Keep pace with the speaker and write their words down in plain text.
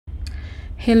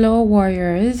Hello,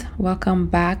 warriors. Welcome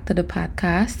back to the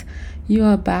podcast. You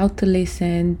are about to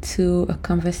listen to a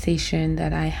conversation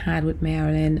that I had with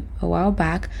Marilyn a while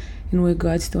back in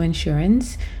regards to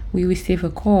insurance. We received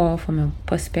a call from a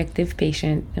prospective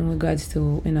patient in regards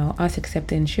to, us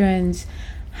accepting insurance,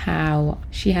 how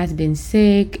she has been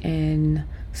sick, and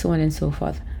so on and so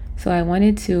forth. So I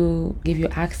wanted to give you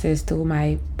access to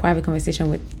my private conversation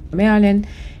with Marilyn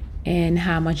and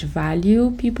how much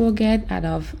value people get out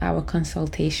of our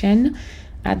consultation.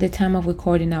 At the time of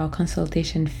recording, our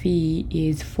consultation fee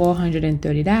is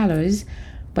 $430.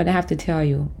 But I have to tell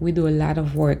you, we do a lot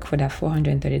of work for that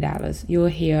 $430. You'll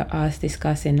hear us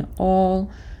discussing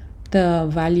all the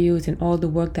values and all the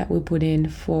work that we put in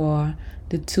for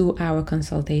the 2-hour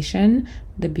consultation,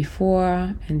 the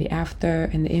before and the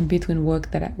after, and the in-between work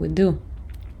that we do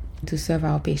to serve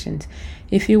our patients.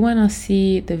 If you want to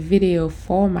see the video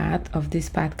format of this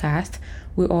podcast,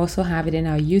 we also have it in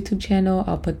our YouTube channel.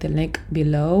 I'll put the link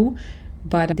below.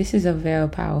 But this is a very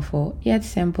powerful yet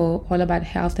simple, all about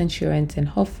health insurance. And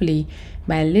hopefully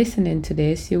by listening to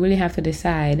this, you really have to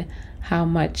decide how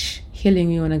much healing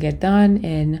you want to get done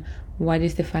and what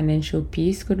is the financial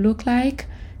piece could look like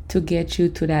to get you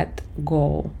to that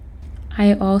goal.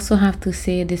 I also have to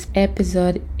say this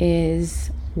episode is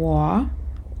raw,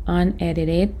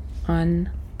 unedited,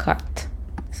 uncut.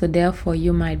 So therefore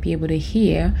you might be able to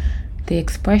hear the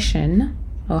expression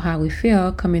or how we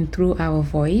feel coming through our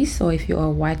voice, or if you are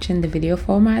watching the video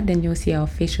format, then you'll see our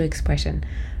facial expression.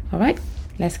 All right,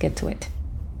 let's get to it.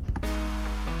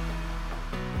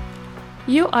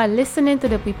 You are listening to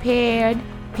the Prepared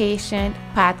Patient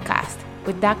Podcast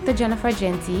with Dr. Jennifer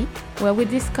Genty, where we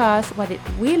discuss what it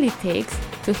really takes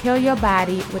to heal your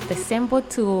body with the simple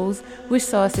tools,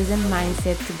 resources, and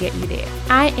mindset to get you there.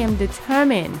 I am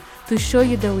determined to show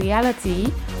you the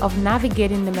reality of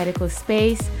navigating the medical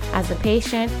space as a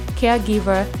patient,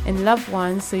 caregiver, and loved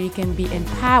one so you can be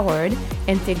empowered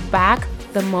and take back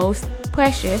the most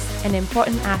precious and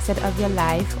important asset of your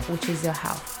life, which is your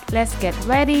health. Let's get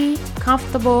ready,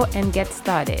 comfortable, and get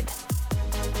started.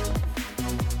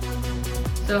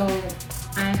 So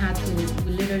I had to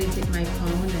literally take my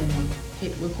phone and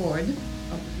hit record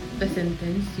of the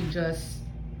sentence you just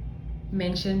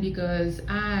mentioned, because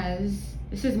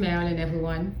this is Marilyn,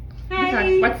 everyone.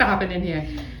 Hi. What's happening here?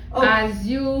 Oh. As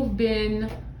you've been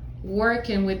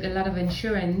working with a lot of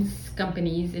insurance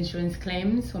companies, insurance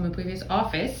claims from a previous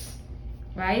office,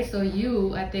 right? So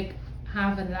you, I think,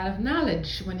 have a lot of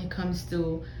knowledge when it comes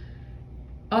to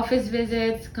office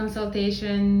visits,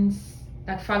 consultations,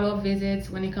 like follow-up visits,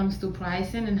 when it comes to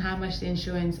pricing and how much the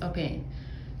insurance are paying.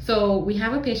 So we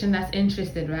have a patient that's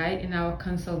interested, right, in our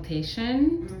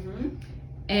consultation. Mm-hmm.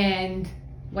 And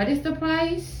what is the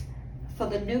price? For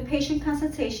the new patient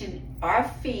consultation, our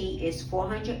fee is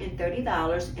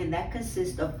 $430, and that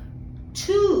consists of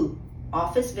 2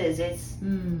 office visits,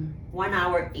 1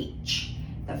 hour each.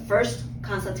 The first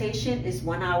consultation is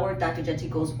 1 hour. Dr. Genty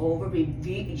goes over,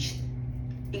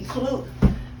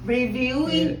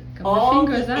 reviewing all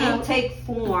the intake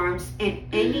forms and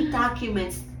any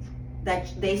documents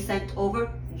that they sent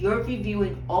over. You're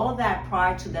reviewing all that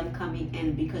prior to them coming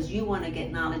in, because you want to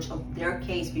get knowledge of their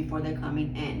case before they're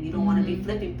coming in. You don't want to be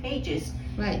flipping pages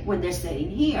when they're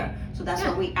sitting here. So that's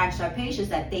why we ask our patients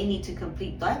that they need to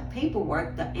complete that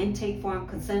paperwork, the intake form,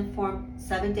 consent form,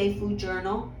 7-day food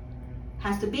journal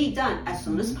has to be done as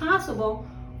soon as possible,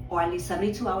 or at least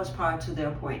 72 hours prior to their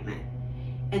appointment.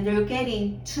 And they're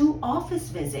getting 2 office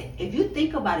visits. If you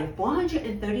think about it,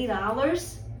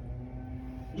 $430,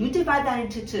 you divide that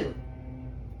into 2.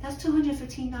 That's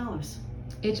 $215.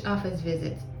 Each office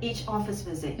visit. Each office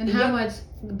visit. And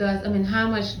how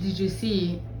much did you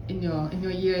see in your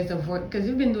years of work? Because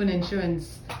you've been doing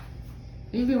insurance,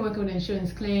 you've been working with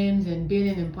insurance claims and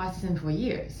billing and processing for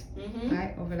years,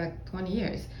 right? Over like 20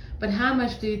 years. But how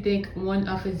much do you think one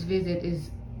office visit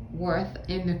is worth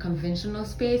in the conventional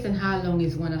space, and how long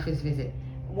is one office visit?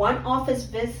 One office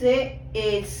visit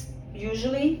is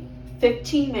usually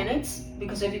 15 minutes,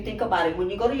 because if you think about it, when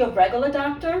you go to your regular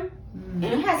doctor, and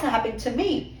it has happened to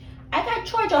me, I got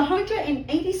charged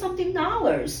 $180 something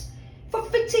for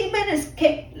 15 minutes.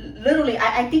 Literally,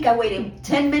 I think I waited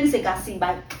 10 minutes and got seen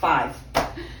by 5.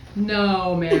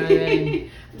 No, man.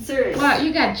 I'm serious. Well,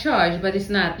 you got charged, but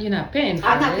you're not paying for it.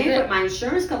 I'm not paying for my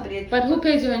insurance company. But who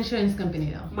pays your insurance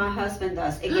company though? My husband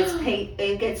does. It gets paid.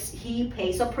 He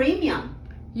pays a premium.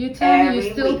 You tell me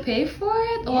you still week. Pay for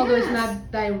it, although it's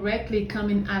not directly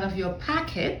coming out of your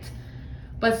pocket.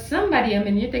 But somebody,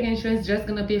 you think insurance just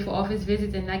gonna pay for office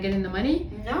visits and not getting the money?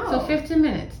 No. So 15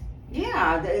 minutes.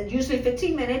 Yeah, usually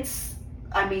 15 minutes.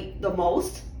 The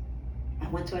most. I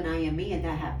went to an IME and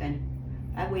that happened.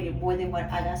 I waited more than what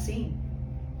I got seen.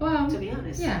 Well, to be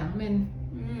honest. Yeah, I mean,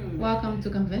 welcome to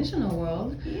conventional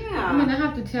world. Yeah. I mean, I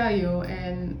have to tell you,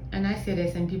 and I say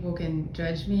this, and people can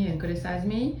judge me and criticize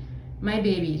me. My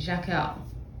baby, Jaquel,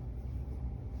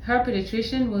 her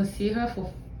pediatrician will see her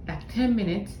for like 10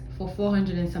 minutes for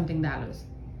 $400 and something,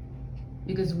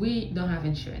 because we don't have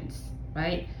insurance,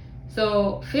 right?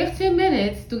 So 15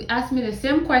 minutes to ask me the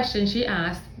same question she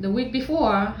asked the week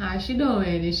before. How's she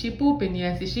doing? Is she pooping?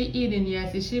 Yes. Is she eating?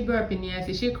 Yes. Is she burping? Yes.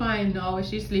 Is she crying? No. Is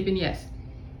she sleeping? Yes.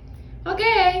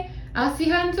 Okay, I'll see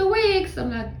her in 2 weeks.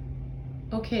 I'm like,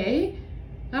 okay.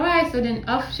 All right, so then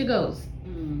off she goes.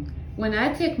 When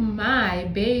I take my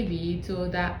baby to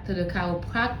the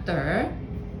chiropractor,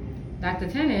 Dr.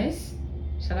 Tennis,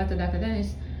 shout out to Dr.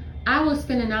 Tennis, I will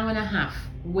spend an hour and a half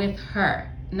with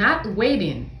her, not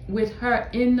waiting, with her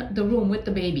in the room with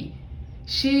the baby.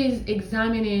 She's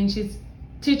examining, she's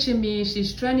teaching me,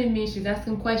 she's training me, she's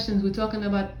asking questions. We're talking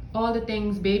about all the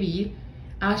things, baby,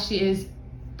 how she is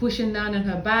pushing down on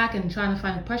her back and trying to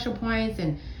find pressure points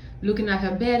and looking at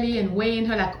her belly and weighing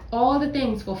her, like all the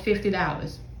things for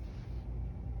 $50.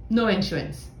 No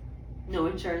insurance. No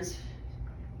insurance.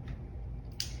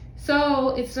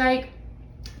 So it's like,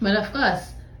 but of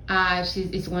course,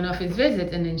 it's one of his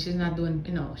visits, and then she's not doing,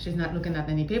 she's not looking at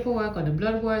any paperwork or the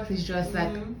blood work. It's just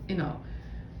like,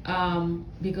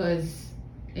 because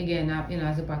again,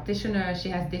 as a practitioner, she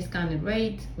has discounted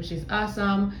rate, which is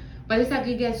awesome. But it's like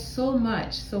you get so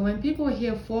much. So when people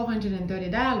hear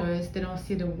 $430, they don't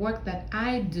see the work that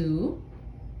I do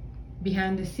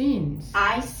behind the scenes.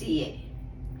 I see it.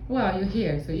 Well, you're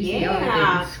here, so you see all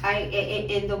the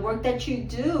things. And the work that you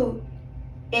do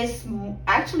is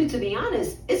actually, to be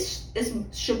honest, it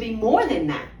should be more than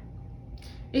that.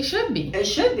 It should be. It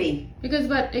should be. Because,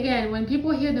 but again, when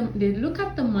people hear them, they look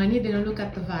at the money, they don't look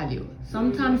at the value.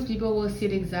 Sometimes people will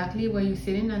sit exactly where you're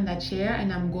sitting on that chair,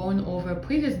 and I'm going over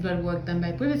previous blood work done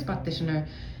by previous practitioner,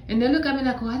 and they look at me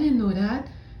like, oh, I didn't know that.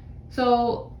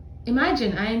 So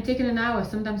imagine I am taking an hour,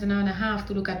 sometimes an hour and a half,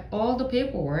 to look at all the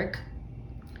paperwork,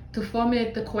 to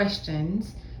formulate the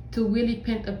questions, to really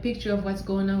paint a picture of what's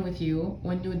going on with you.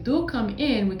 When you do come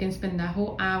in, we can spend that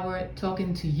whole hour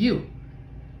talking to you.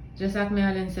 Just like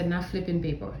Marilyn said, not flipping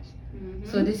papers.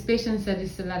 So this patient said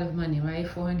it's a lot of money, right?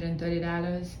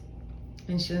 $430.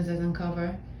 Insurance doesn't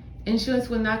cover. Insurance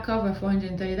will not cover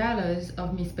 $430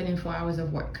 of me spending 4 hours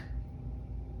of work.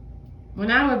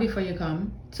 1 hour before you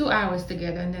come, 2 hours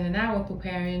together, and then an hour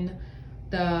preparing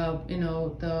the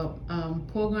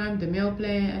program, the meal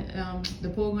plan, the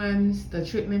programs, the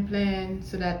treatment plan,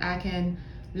 so that I can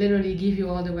literally give you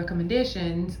all the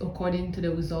recommendations according to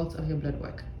the results of your blood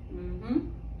work.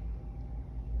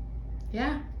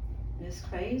 Yeah. It's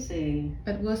crazy.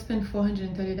 But we'll spend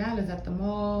 $430 at the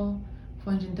mall,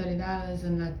 $430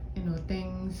 and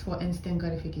things for instant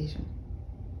gratification.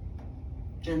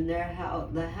 And the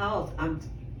health,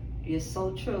 is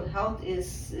so true. Health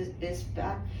is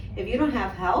bad. If you don't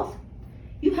have health,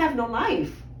 you have no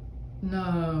life.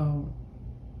 No.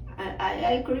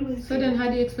 I agree with you. So then how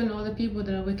do you explain all the people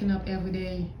that are waking up every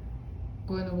day,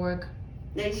 going to work,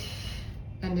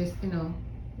 and this,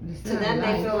 to them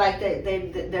they feel like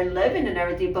they're living and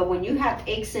everything, but when you have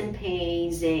aches and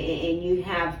pains and you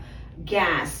have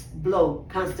gas, bloat,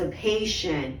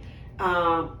 constipation,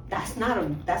 that's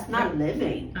not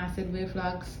living. Acid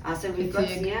reflux, fatigue,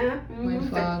 brain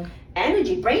fog,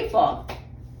 energy, brain fog.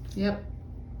 Yep.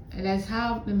 And that's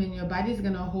how, your body's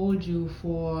gonna hold you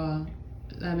for,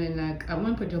 like at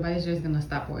one point your body's just gonna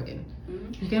stop working.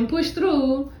 You can push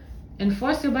through and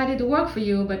force your body to work for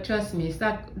you, but trust me, it's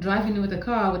like driving with a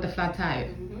car with a flat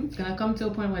tire. It's gonna come to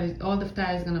a point where all the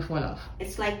tires gonna fall off.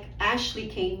 It's like Ashley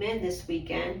came in this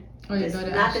weekend. Oh, your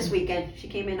daughter not Ashley. This weekend. She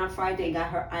came in on Friday, got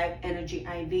her energy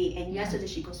IV, and yesterday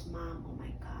she goes, Mom, oh my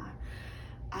God,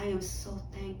 I am so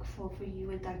thankful for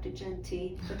you and Dr.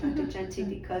 Genty,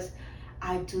 because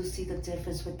I do see the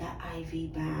difference with that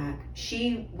IV bag.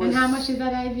 And how much is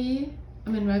that IV?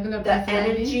 Regular. The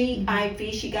energy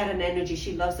IV, she got an energy.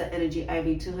 She loves the energy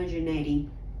IV, $280.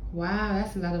 Wow,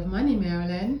 that's a lot of money,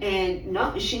 Marilyn. And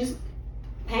no, she's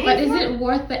paying. But is it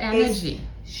worth the energy?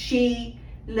 She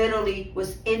literally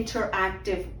was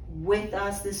interactive with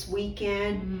us this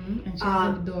weekend. And she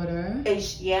has a daughter. And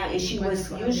she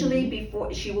was usually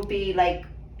before she would be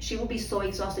so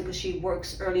exhausted because she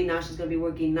works early now. She's gonna be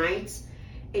working nights.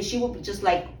 And she would just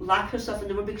lock herself in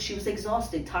the room because she was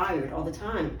exhausted, tired all the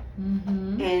time.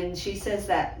 And she says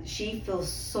that she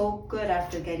feels so good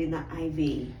after getting the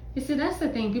IV. You see, that's the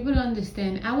thing. People don't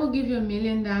understand. I will give you $1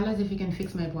 million if you can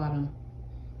fix my problem.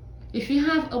 If you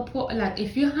have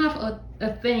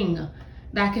a thing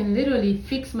that can literally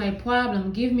fix my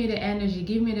problem, give me the energy,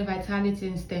 give me the vitality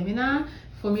and stamina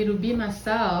for me to be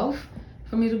myself,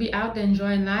 for me to be out there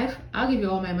enjoying life, I'll give you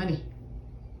all my money.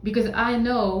 Because I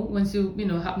know once you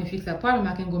help me fix that problem,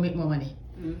 I can go make more money.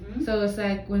 Mm-hmm. So it's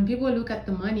like when people look at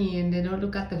the money and they don't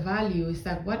look at the value, it's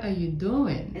like, what are you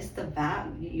doing? It's the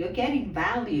value. You're getting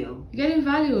value. You're getting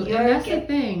value. And that's the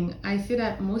thing. I see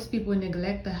that most people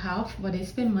neglect the health, but they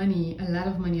spend money, a lot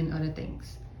of money on other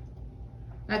things.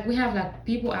 Like we have like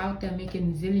people out there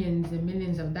making zillions and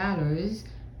millions of dollars,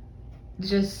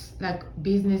 just like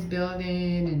business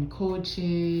building and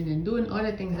coaching and doing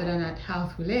other things that are not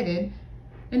health related,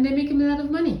 and they're making a lot of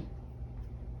money.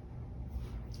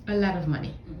 A lot of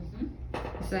money. Mm-hmm.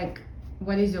 It's like,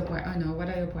 what are your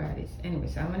priorities? Anyway,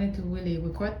 so I wanted to really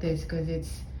record this because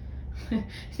it's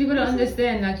people don't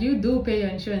understand. Like you do pay your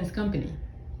insurance company.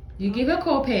 You give a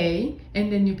copay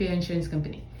and then you pay your insurance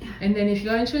company. And then if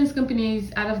your insurance company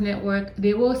is out of network,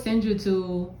 they will send you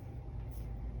to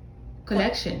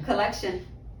collection.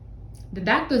 The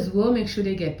doctors will make sure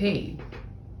they get paid.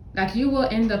 Like you will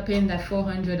end up paying that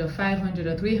 $400 or $500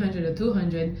 or $300 or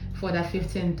 $200 for that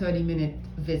 15-30 minute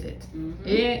visit. Mm-hmm.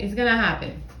 Yeah, it's gonna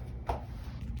happen.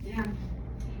 Yeah,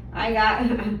 I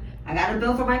got a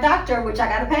bill for my doctor, which I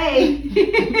gotta pay.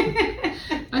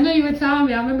 I know you were telling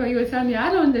me. I remember you were telling me. I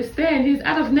don't understand. He's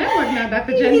out of network now,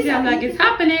 Dr. Jency. I'm like, it's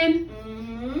happening.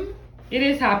 Mm-hmm. It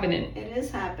is happening. It is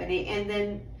happening, and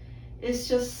then it's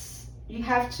just. You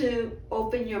have to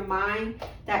open your mind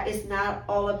that it's not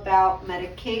all about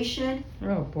medication.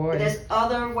 Oh boy. There's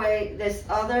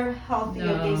other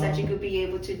healthier things that you could be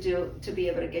able to do to be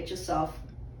able to get yourself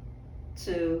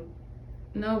to.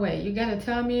 No way. You gotta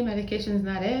tell me medication's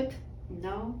not it?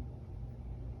 No.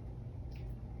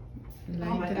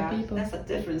 Lying my gosh, people. That's a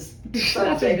different subject.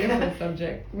 That's a different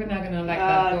subject. We're not gonna like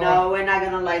that. No, we're not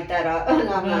gonna like that up. We're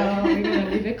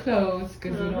gonna leave it closed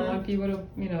because we don't want people to,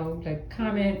 like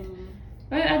comment.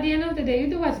 But at the end of the day, you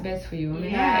do what's best for you. I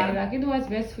mean, you do what's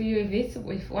best for you.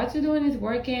 If what you're doing is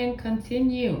working,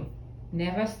 continue.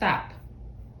 Never stop.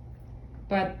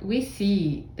 But we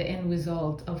see the end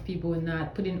result of people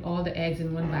not putting all the eggs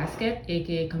in one basket,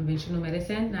 aka conventional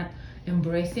medicine, not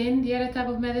embracing the other type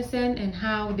of medicine, and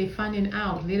how they finding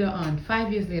out later on,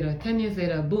 5 years later, 10 years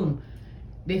later, boom,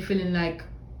 they feeling like,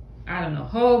 I don't know,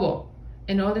 horrible.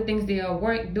 And all the things they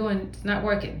are doing, it's not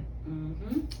working.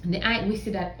 Mm-hmm. We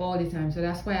see that all the time. So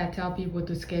that's why I tell people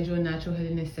to schedule a natural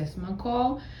healing assessment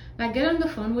call. Like, get on the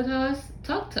phone with us,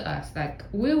 talk to us. Like,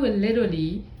 we will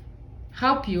literally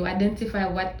help you identify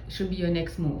what should be your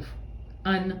next move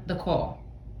on the call.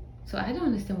 So I don't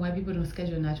understand why people don't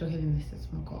schedule a natural healing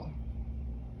assessment call.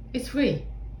 It's free.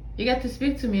 You get to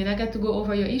speak to me and I get to go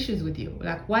over your issues with you.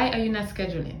 Like, why are you not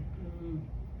scheduling? Mm-hmm.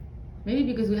 Maybe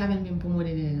because we haven't been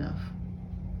promoted it enough.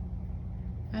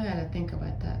 I gotta think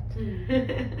about that.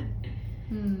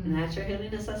 Natural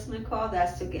healing assessment call,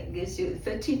 that's to gives you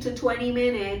 15 to 20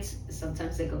 minutes.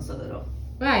 Sometimes it goes a little.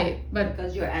 Right, but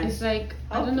because you're it's like,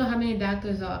 I don't know how many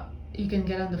doctors you can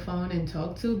get on the phone and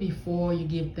talk to before you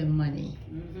give them money.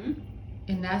 Mm-hmm.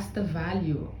 And that's the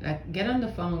value. Like, get on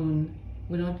the phone.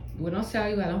 We don't sell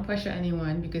you. I don't pressure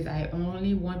anyone because I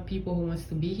only want people who wants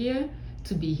to be here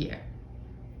to be here.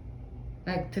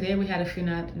 Like today we had a few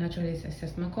natural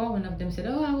assessment call. One of them said,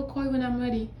 I will call you when I'm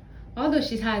ready. Although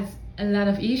she has a lot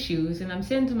of issues, and I'm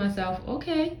saying to myself,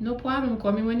 okay, no problem,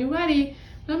 call me when you're ready.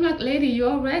 And I'm like, lady,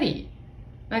 you're ready.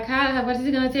 Like, what is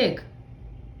it gonna take?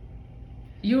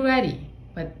 You're ready.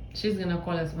 But she's gonna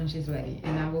call us when she's ready,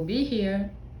 and I will be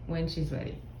here when she's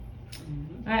ready.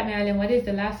 Mm-hmm. All right, Marilyn, what is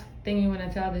the last thing you want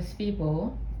to tell these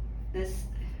people?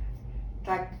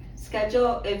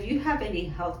 Schedule, if you have any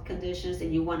health conditions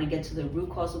and you want to get to the root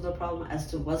cause of the problem as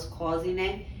to what's causing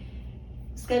it,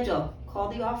 call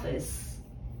the office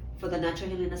for the natural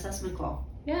healing assessment call.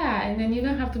 Yeah, and then you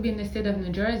don't have to be in the state of New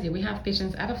Jersey. We have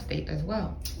patients out of state as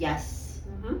well. Yes.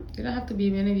 Mm-hmm. You don't have to be,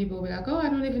 many people will be like, I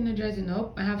don't live in New Jersey.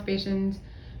 Nope, I have patients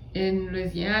in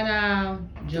Louisiana,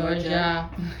 Georgia.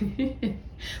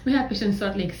 We have patients in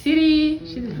Salt Lake City. Mm-hmm.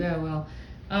 She did very well.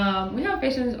 We have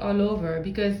patients all over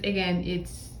because, again,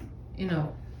 it's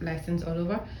licensed all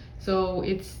over. So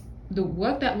it's the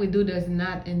work that we do does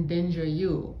not endanger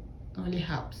you, only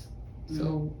helps. Mm-hmm.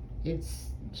 So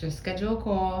it's just schedule a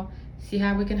call, see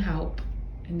how we can help,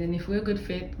 and then if we're a good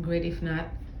fit, great. If not,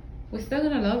 we're still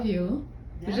gonna love you.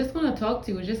 Yeah. We're just gonna talk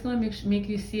to you. We're just gonna make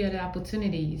you see other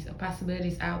opportunities or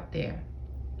possibilities out there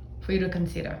for you to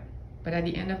consider. But at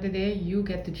the end of the day, you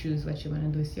get to choose what you want to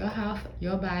do. It's your health,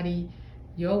 your body,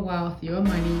 your wealth, your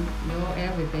money, your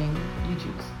everything. You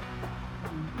choose.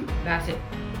 That's it.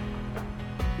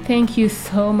 Thank you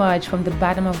so much from the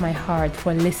bottom of my heart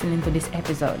for listening to this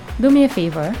episode. Do me a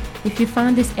favor, if you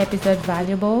found this episode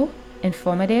valuable,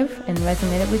 informative, and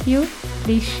resonated with you,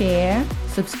 please share,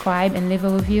 subscribe, and leave a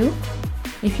review.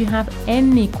 If you have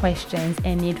any questions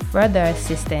and need further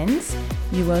assistance,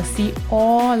 you will see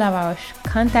all of our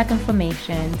contact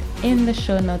information in the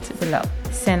show notes below.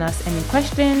 Send us any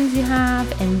questions you have,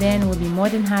 and then we'll be more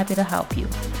than happy to help you.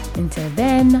 Until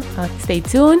then, stay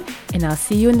tuned, and I'll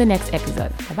see you in the next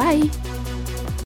episode. Bye-bye.